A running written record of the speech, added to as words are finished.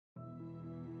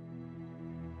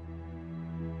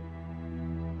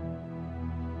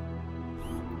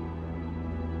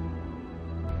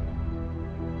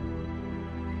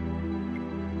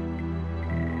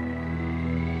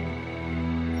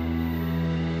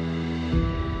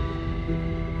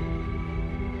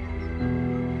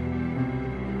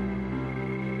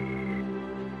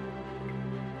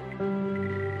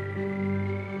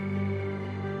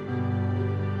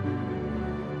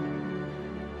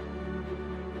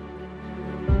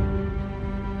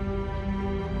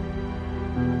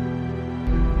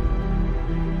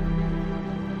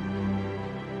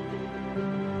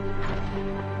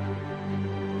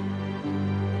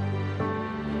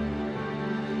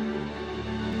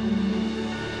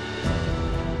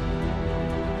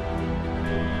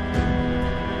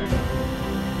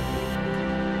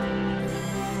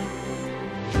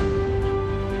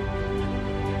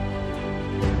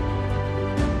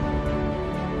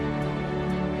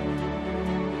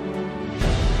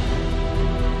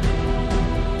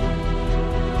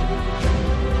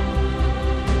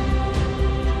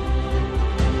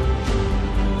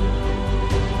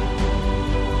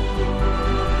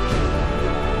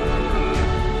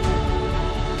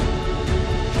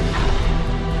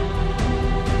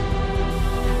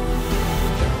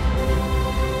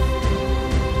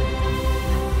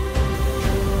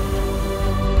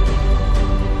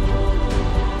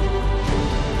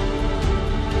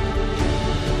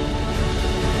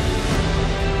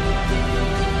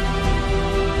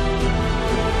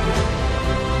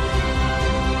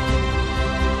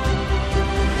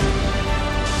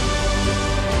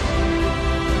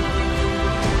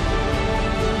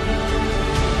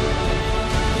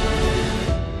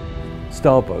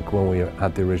Starbug, when we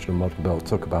had the original model built,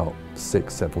 took about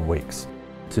 6-7 weeks.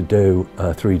 To do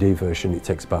a 3D version, it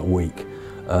takes about a week.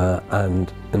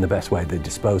 And in the best way, they're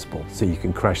disposable. So you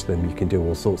can crash them, you can do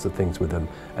all sorts of things with them,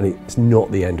 and it's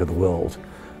not the end of the world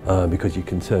because you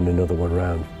can turn another one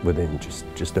around within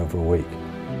just over a week.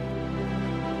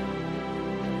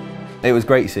 It was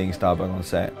great seeing Starbug on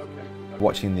set.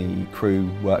 Watching the crew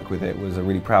work with it was a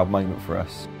really proud moment for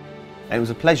us. And it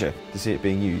was a pleasure to see it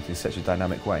being used in such a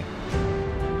dynamic way.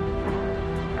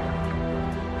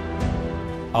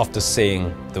 After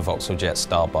seeing the voxeljet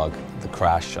Starbug, the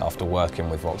crash, after working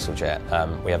with voxeljet,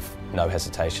 we have no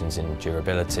hesitations in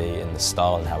durability, in the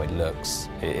style and how it looks.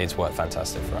 It's worked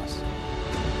fantastic for us.